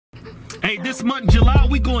Hey, this month in July,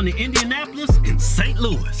 we going to Indianapolis and St.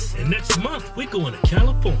 Louis. And next month, we going to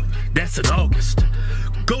California. That's in August.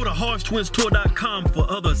 Go to HodgetwinsTour.com for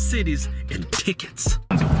other cities and tickets.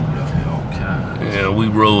 Yeah, we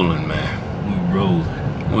rolling, man.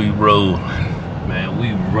 We rolling. Man,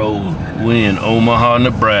 we rolling. We in Omaha,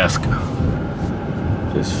 Nebraska.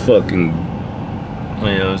 Just fucking,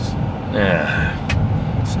 well, it's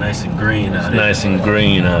nice and green out here. Nice and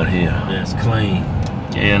green out here. Yeah, it's clean.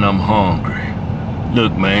 And I'm hungry.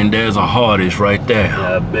 Look, man, there's a Hardee's right there.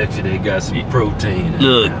 Yeah, I bet you they got some protein.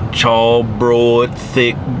 Look, charbroiled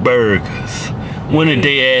thick burgers. When did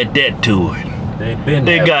they add that to it?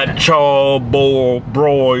 They got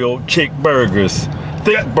charbroiled chick burgers.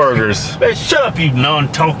 Thick burgers. Man, shut up, you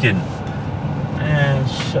non-talking. Man,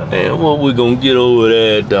 shut up. Man, what we gonna get over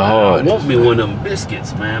there at the Hardee's? I want me one of them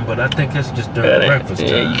biscuits, man, but I think that's just during breakfast time.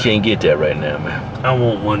 Yeah, you can't get that right now, man. I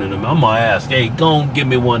want one of them. I'm gonna ask, hey, go and give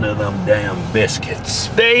me one of them damn biscuits.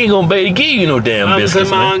 They ain't gonna be able to give you no damn biscuits,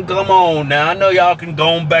 man. Come on now. I know y'all can go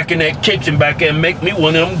on back in that kitchen back there and make me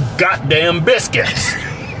one of them goddamn biscuits.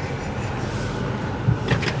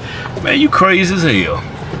 Man, you crazy as hell.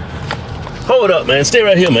 Hold up, man. Stay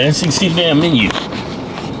right here, man. So you can see the damn menu.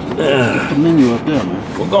 The menu up there, man.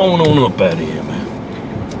 We're going on up out of here, man.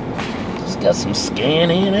 Just got some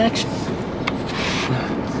scan-in action.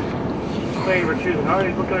 Thank you for choosing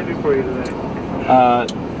Hardee. What can I do for you today?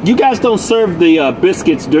 You guys don't serve the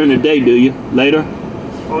biscuits during the day, do you? Later?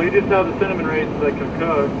 Well, you just have the cinnamon raisins that can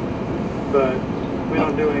cook, but we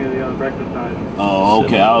don't do any of the other breakfast items. Oh,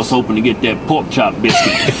 okay. I was hoping to get that pork chop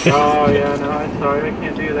biscuit. Oh, yeah, no, I'm sorry. I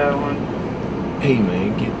can't do that one. Hey,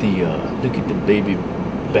 man, get the, look at the baby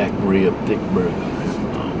back rib thick burger,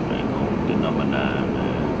 man. Oh, man, the number 9,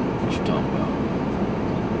 man. What you talking about?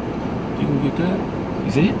 You gonna get that?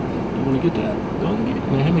 You see it? You wanna get that? Go and get it.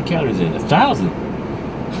 Man, how many calories in it? 1,000.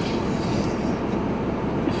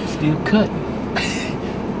 Still cutting.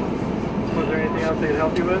 Was there anything else I could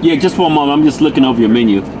help you with? Yeah, just one moment. I'm just looking over your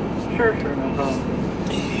menu. Sure, no problem.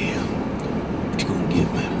 Yeah. What you gonna get,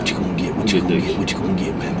 man? What you gonna get? What you gonna get? What you gonna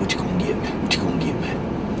get, man? What you gonna get, man? What you gonna get, man?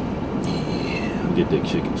 Yeah. Get that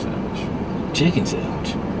chicken sandwich. Chicken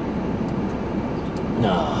sandwich?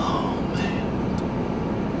 No, man.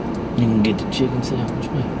 You can get the chicken sandwich,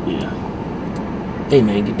 man? Yeah. Hey,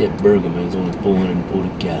 man, get that burger, man. It's only 440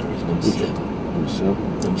 calories. Number 7. Number 7?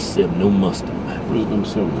 Number 7. No mustard, man. What is number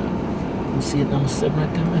 7, man? You see it, number 7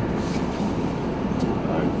 right there, man?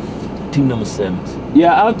 All right. 2 number 7s.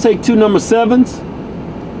 Yeah, I'll take 2 number 7s.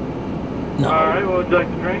 No. All right, what would you like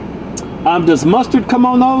to drink? Does mustard come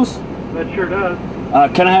on those? That sure does.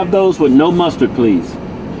 Can I have those with no mustard, please?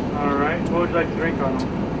 All right, what would you like to drink on them?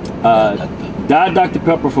 Diet Dr.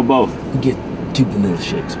 Pepper for both. Get 2 vanilla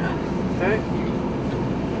shakes, man. Okay.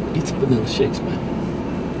 Get some vanilla shakes, man.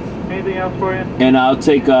 Anything else for you? And I'll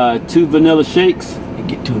take 2 vanilla shakes and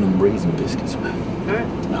get 2 of them raisin biscuits, man. Okay.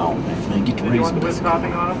 No, man, get the raisin biscuits. You want the whipped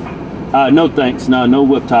topping on them? No thanks. No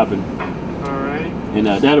whipped topping. All right. And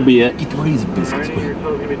that'll be it. Get the raisin biscuits, man. Your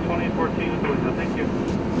total's gonna be 2014. Thank you.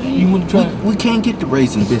 You want to try? We can't get the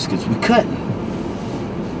raisin biscuits. We cutting.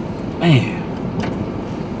 Man.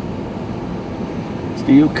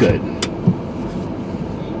 Still cutting.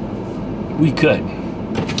 We cutting.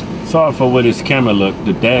 Sorry for where this camera look.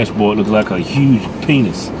 The dashboard looks like a huge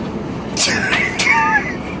penis.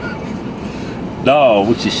 No,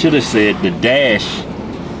 what you should have said, the dash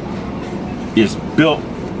is built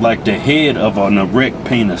like the head of an erect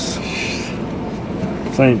penis.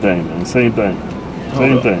 Same thing, man. Same thing.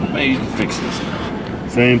 Same thing. Man, you can fix this now.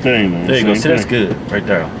 Same thing, man. There you go. See, that's good. Right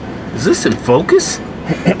there. Is this in focus?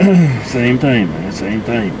 Same thing, man. Same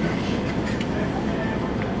thing.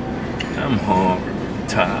 I'm hungry.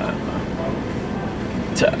 Tired, man.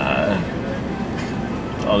 Tired.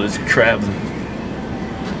 All this traveling.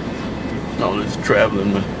 All this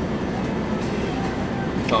traveling, man.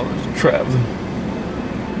 All this traveling.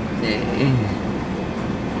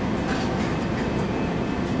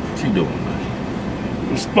 What you doing, man?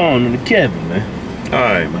 Responding to Kevin, man.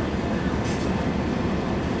 Alright, man.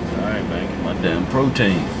 Alright, man. Get my damn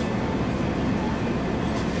protein.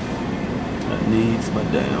 I needs my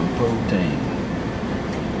damn protein.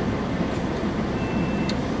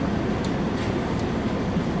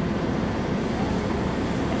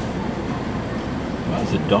 Why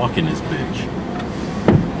is it dark in this bitch?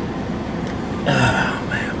 Ah,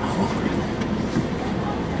 man, I'm hungry.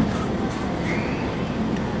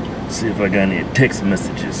 See if I got any text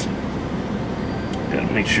messages. Gotta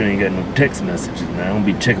make sure I ain't got no text messages, man. I don't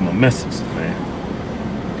be checking my messages, man.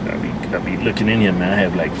 I be looking in here, man. I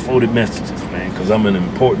have like 40 messages, man, because I'm an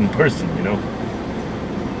important person, you know.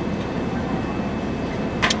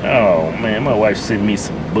 Oh man, my wife sent me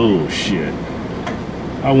some bullshit.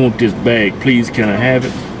 I want this bag, please, can I have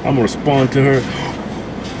it? I'm gonna respond to her.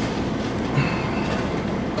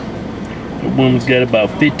 The woman's got about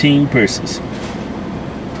 15 purses.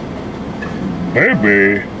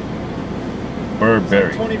 Burberry.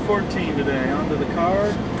 Burberry. 2014 today, onto the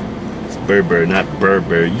card. It's Burberry, not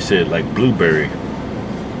Burberry. You said like blueberry.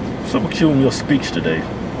 Something with you in your speech today.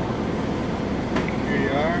 Here you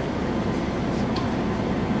are.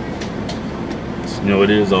 You know, it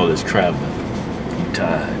is all this traveling. You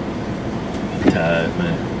tired. You tired,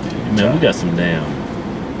 man. Man, we got some damn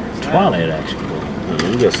Twilight action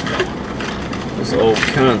going. We got some, there's all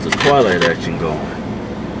kinds of Twilight action going.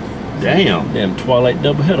 Damn Twilight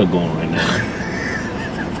doubleheader going right now.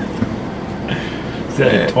 See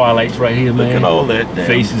the Twilight's right here, man. Look at all that damn.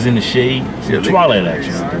 Faces in the shade. Yeah, Twilight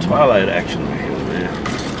action. Twilight action right here,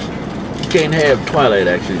 man. You can't have Twilight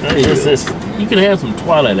action. You can have some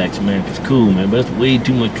Twilight action, man, if it's cool, man, but that's way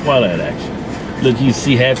too much Twilight action. Look, you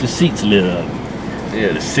see half the seats lit up.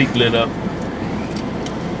 Yeah, the seat lit up.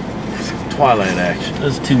 Some Twilight action.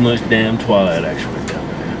 That's too much damn Twilight action right there,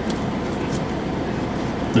 man.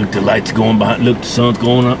 Look, the lights going behind. Look, the sun's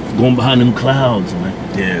going up, going behind them clouds, man.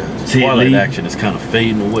 Yeah, See Twilight action is kind of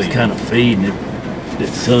fading away. It's kind of fading. That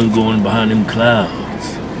sun going behind them clouds.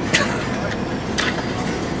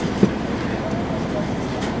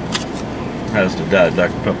 How's the Diet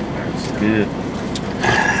Dr. Pepper, man? It's good.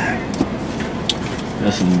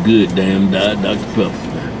 That's some good damn Diet Dr. Pepper,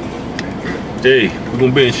 man. Hey, we're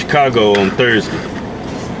gonna be in Chicago on Thursday.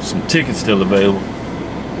 Some tickets still available.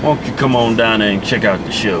 Why don't you come on down there and check out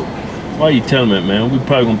the show? Why are you telling that, man? We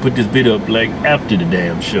probably gonna put this video up like after the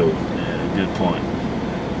damn show. Yeah, good point.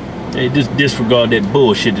 Hey, just disregard that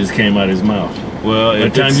bullshit that just came out of his mouth. Well, By the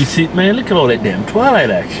time you see, man, look at all that damn Twilight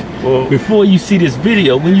action. Well, Before you see this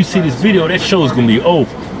video, when you see this video, that show's gonna be over.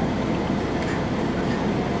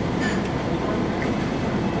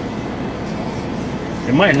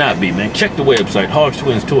 it might not be, man. Check the website,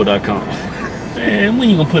 HodgetwinsTour.com. Man, when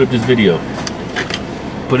you gonna put up this video?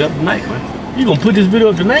 Put it up tonight, man. You gonna put this video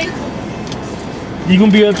up tonight? You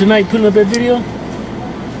gonna be up tonight putting up that video?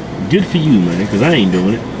 Good for you, man, because I ain't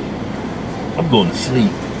doing it. I'm going to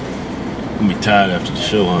sleep. I'm gonna be tired after the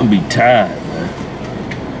show, huh? I'm gonna be tired,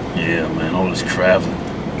 man. Yeah, man, all this traveling.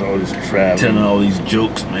 All this traveling. Telling all these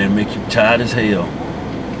jokes, man, make you tired as hell.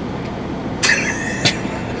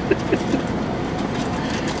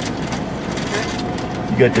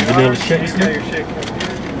 You got the vanilla shakes? You got your shake up here.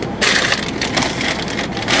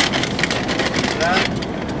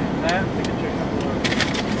 That, we can check out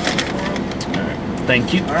the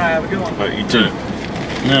Thank you. All right, have a good one. All right, you too.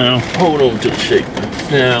 Now, Hold on to the shake,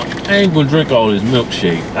 man. now, I ain't gonna drink all this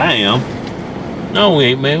milkshake. I am. No, we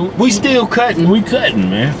ain't, man. We still cutting. We cutting,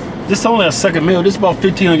 man. This is only our second meal. This is about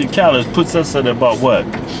 1,500 calories. Puts us at about what?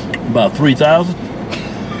 About 3,000.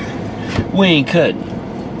 We ain't cutting.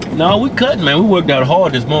 No, we cutting, man. We worked out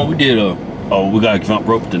hard this morning. We did a Oh, we got to jump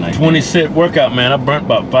rope tonight. 20-set workout, man. I burnt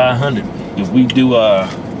about 500. If we do a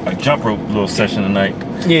jump rope little session tonight,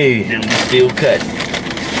 Yeah. then we still cutting.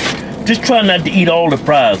 Just try not to eat all the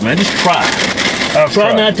fries, man. Just try. I'll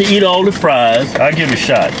Try not to eat all the fries, I'll give it a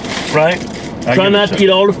shot. right? I'll Try give it not a to eat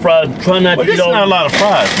all the fries. Try not Well, to this eat is all. not a lot of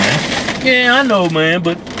fries, man. Yeah, I know, man,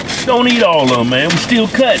 but don't eat all of them, man. We still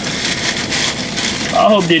cutting. I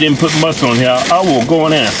hope they didn't put mustard on here. I will go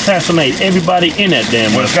in there and assassinate everybody in that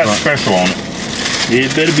damn Well, it's got restaurant. special on it.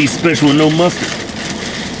 It better be special with no mustard.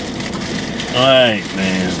 All right,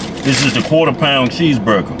 man. This is the quarter-pound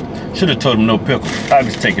cheeseburger. Should have told him no pickle. I'll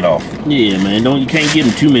just take it off. Yeah, man. You can't give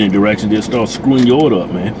them too many directions. They'll start screwing your order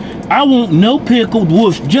up, man. I want no pickle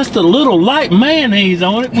with just a little light mayonnaise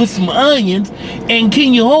on it with some onions. And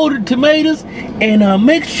can you hold the tomatoes and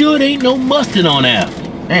make sure there ain't no mustard on there?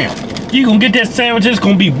 Damn. You gonna get that sandwich? It's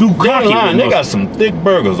gonna be bukkake. They got some thick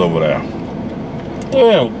burgers over there.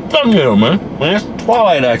 Yeah, come here, man. Man, it's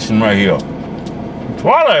Twilight action right here.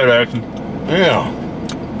 Twilight action. Yeah.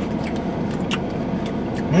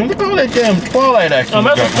 Man, look at all that damn Twilight action. Oh,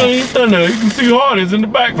 that's you a got clean thunder. You can see Hardee in the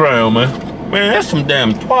background, man. Man, that's some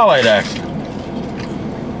damn Twilight action.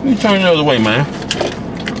 You turn the other way, man.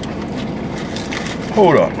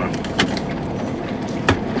 Hold up, man.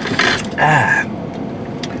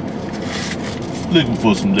 Looking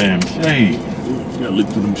for some damn shade. Gotta look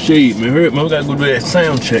for them shade, man. Hurry up, man. We gotta go do that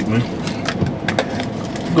sound check, man.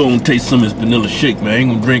 Go and taste some of this vanilla shake, man. I ain't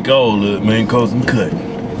gonna drink all of it, man, cause I'm cutting.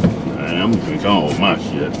 Man, I'm gonna drink all my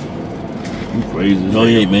shit. You crazy. Oh,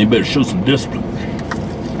 yeah, man. You better show some discipline.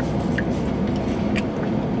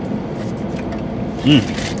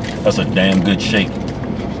 That's a damn good shake.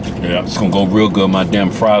 Yeah, it's gonna go real good. My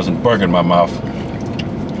damn fries and burger in my mouth.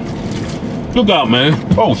 Look out, man.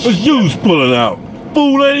 Oh, it's juice pulling out.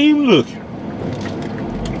 Fool ain't even looking.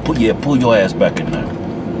 Pull your ass back in there.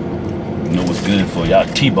 You know what's good for you. I'll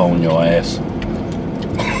T-bone your ass.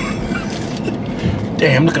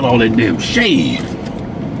 Damn, look at all that damn shade.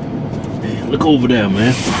 Damn, look over there,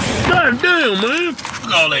 man. God damn, man. Look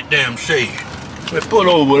at all that damn shade. Man, pull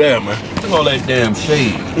over there, man. Look at all that damn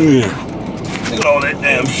shade. Yeah. Look at all that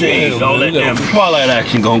damn shade. Damn, all that damn twilight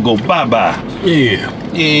action gonna go bye-bye. Yeah.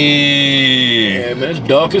 Yeah, man, it's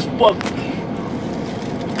dark as fuck.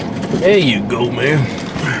 There you go, man.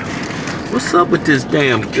 What's up with this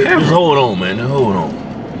damn camera? Just hold on, man. Just hold on.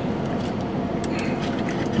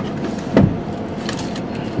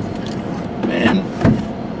 Man.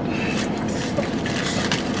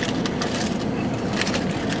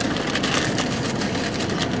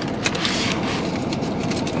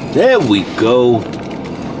 There we go.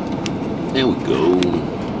 There we go.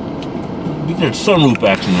 You get sunroof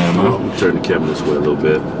action there, man. I'm gonna turn the camera this way a little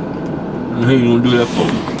bit. What the hell you gonna do that for?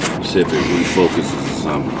 See if it refocuses or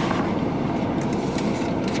something.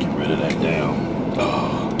 Get rid of that damn.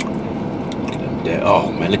 Oh, look at them damn.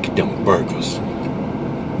 Oh man, look at them burgers.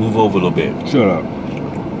 Move over a little bit. Shut up. Look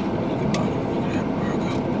at that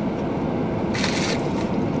burger.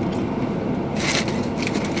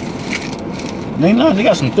 Ain't nothing. They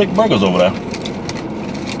got some thick burgers over there.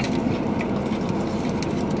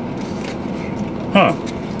 Huh.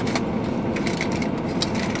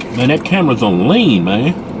 Man, that camera's on lean,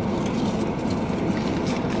 man.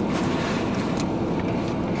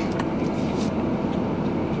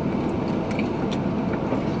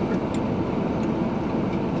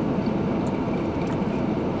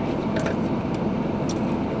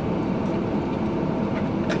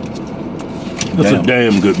 That's a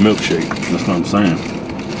damn good milkshake. That's what I'm saying.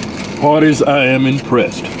 Hardee's, I am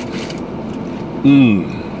impressed.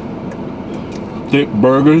 Mmm. Thick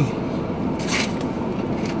burgers.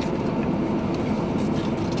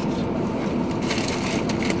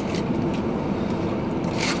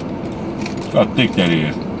 How thick that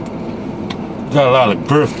is. Got a lot of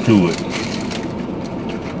girth to it.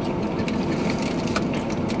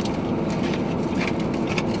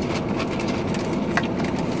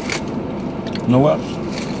 You know what?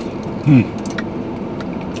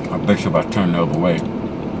 I bet you if I turn the other way.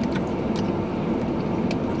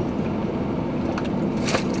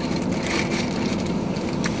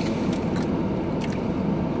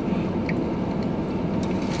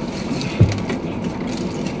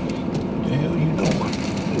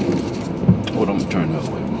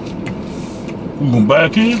 You going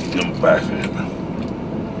back in? I'm back in.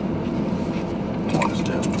 Come on, this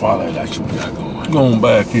damn twilight action we got going. Going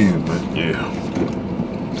back in, man. Yeah.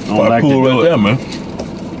 I don't like to do right there, man.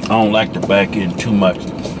 I don't like to back in too much.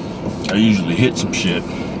 I usually hit some shit. You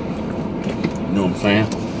know what I'm saying?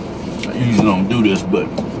 I usually don't do this, but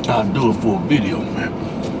I'll do it for a video, man.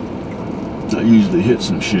 I usually hit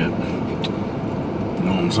some shit. You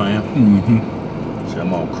know what I'm saying? Mm-hmm. See,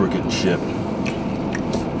 I'm all crooked and shit.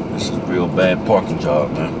 This is a real bad parking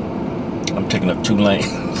job, man. I'm taking up 2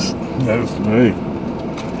 lanes. That's me.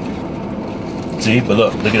 See, but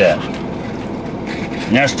look at that.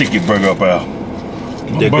 Now stick your burger up out.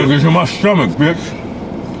 My burger's in my stomach, bitch.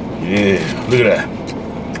 Yeah, look at that.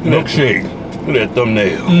 Milkshake. Look at that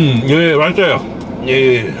thumbnail. Yeah, right there.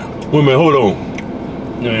 Yeah. Wait a minute, hold on.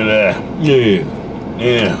 Look at that. Yeah.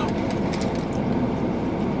 Yeah.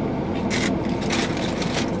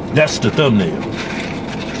 That's the thumbnail.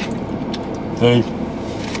 Hey,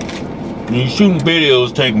 when you're shooting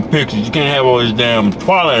videos, taking pictures, you can't have all this damn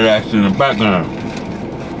twilight action in the background.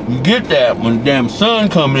 You get that when the damn sun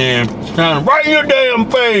coming in, shining right in your damn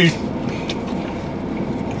face.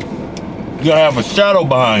 You gotta have a shadow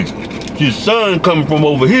behind you. Your sun coming from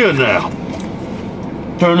over here now.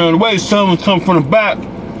 Turn the other way, sun will come from the back.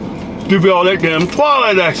 Give you all that damn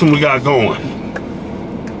twilight action we got going.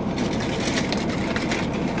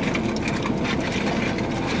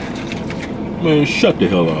 Man, shut the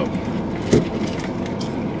hell up.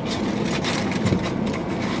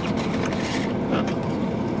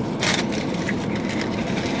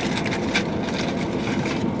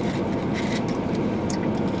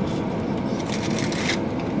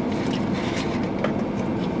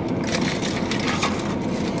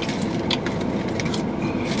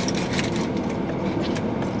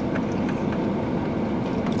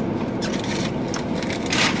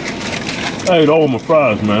 I ate all my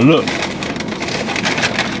fries, man. Look.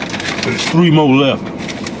 There's 3 more left.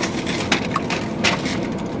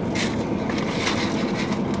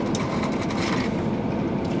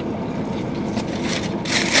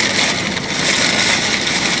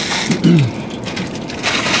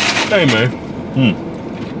 Hey, man.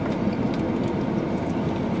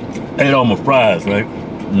 Ate all my fries, right?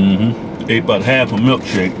 Mm-hmm. Ate about half a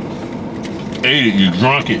milkshake. Ate it, you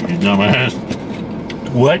drunk it, you dumbass.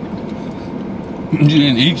 What? You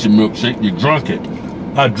didn't eat your milkshake, you drunk it.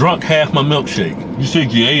 I drunk half my milkshake. You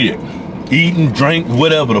said you ate it. Eating, drank,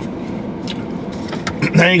 whatever the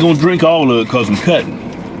I ain't gonna drink all of it because I'm cutting.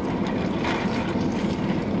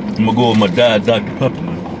 I'm gonna go with my Diet Dr. Pepper,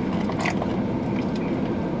 man.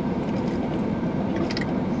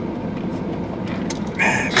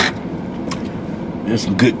 There's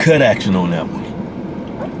some good cut action on that one.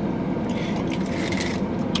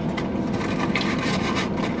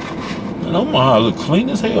 Man, oh my, I look clean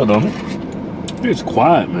as hell, don't it? It's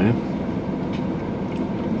quiet, man.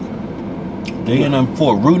 They ain't nothing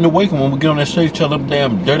for rooting awaken when we get on that stage, tell them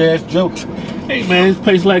damn dirty ass jokes. Hey, man, this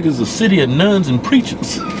place like it's a city of nuns and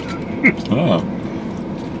preachers.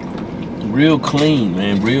 Real clean,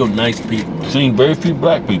 man. Real nice people, man. Seen very few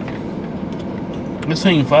black people. I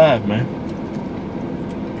seen 5, man.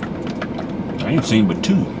 I ain't seen but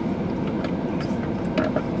 2.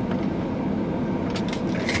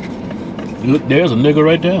 Look, there's a nigga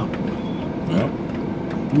right there. Yeah.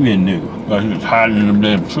 You ain't nigga. Like he was hiding in them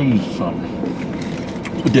damn trees or something.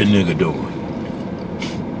 What that nigga doing?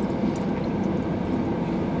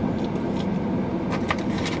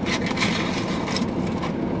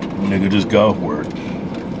 Nigga just got off work.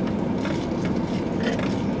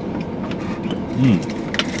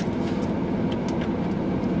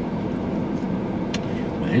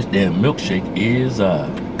 Man, this damn milkshake is I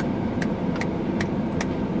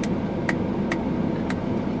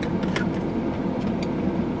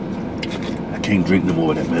can't drink no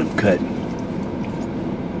more of that, man. I'm cutting.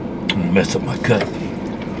 I'm gonna mess up my cut.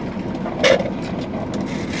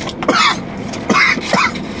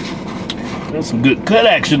 There's some good cut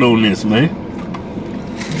action on this, man.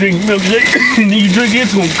 Drink milkshake, and then you drink it,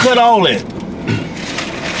 it's gonna cut all that.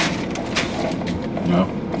 No.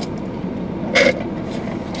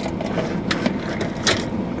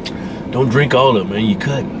 Don't drink all of it, man. You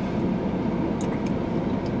cut.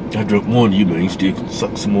 I drunk more than you, man. You still can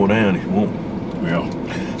suck some more down if you want. Yeah.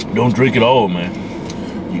 Don't drink it all, man.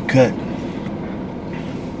 You cut.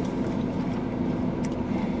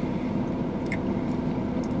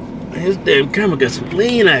 Man, this damn camera got some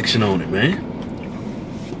lean action on it, man.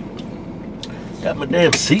 Got my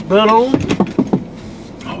damn seatbelt on.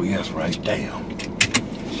 Oh, yes, right. Damn.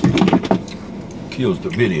 Kills the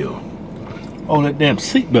video. Oh, that damn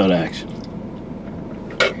seatbelt action.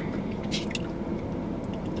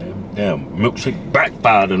 Damn, milkshake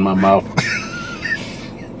backfired in my mouth.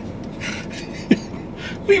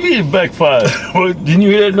 What do you mean it backfired? Didn't you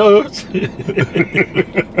hear that noise?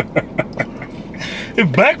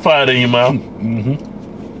 It backfired in your mouth. Mm-hmm.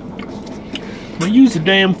 Man, use the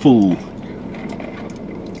damn fool.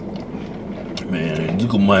 Man, you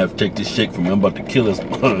might have to take this shake from me. I'm about to kill this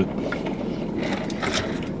bug.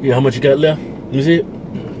 Yeah, how much you got left? You see it?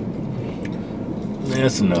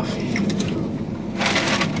 That's enough.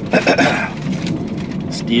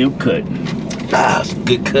 Still cutting. Ah, some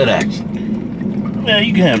good cut action. Man,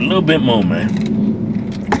 you can have a little bit more, man.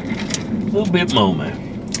 A little bit more, man.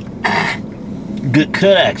 Good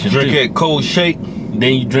cut action. Drink that cold shake.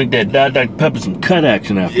 Then you drink that Diet Dr. Pepper, some cut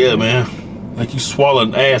action after. Yeah, man. Like you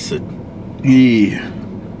swallowing acid. Yeah.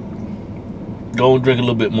 Go and drink a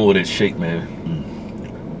little bit more of that shake, man.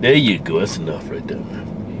 There you go. That's enough right there,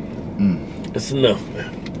 man. That's enough,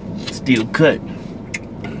 man. Still cut.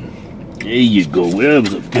 There you go. That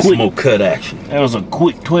was a Get some more cut action. That was a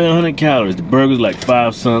quick 1,200 calories. The burger's like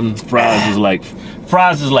 5 something. Fries is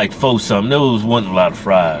like 4 something. There wasn't a lot of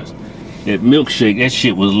fries. That milkshake, that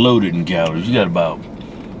shit was loaded in calories. You got about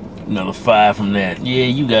another 5 from that. Yeah,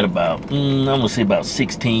 you got about, I'm gonna say about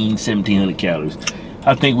 1,700 calories.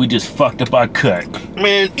 I think we just fucked up our cut.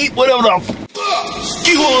 Man, eat whatever the fuck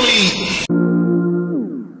you wanna eat.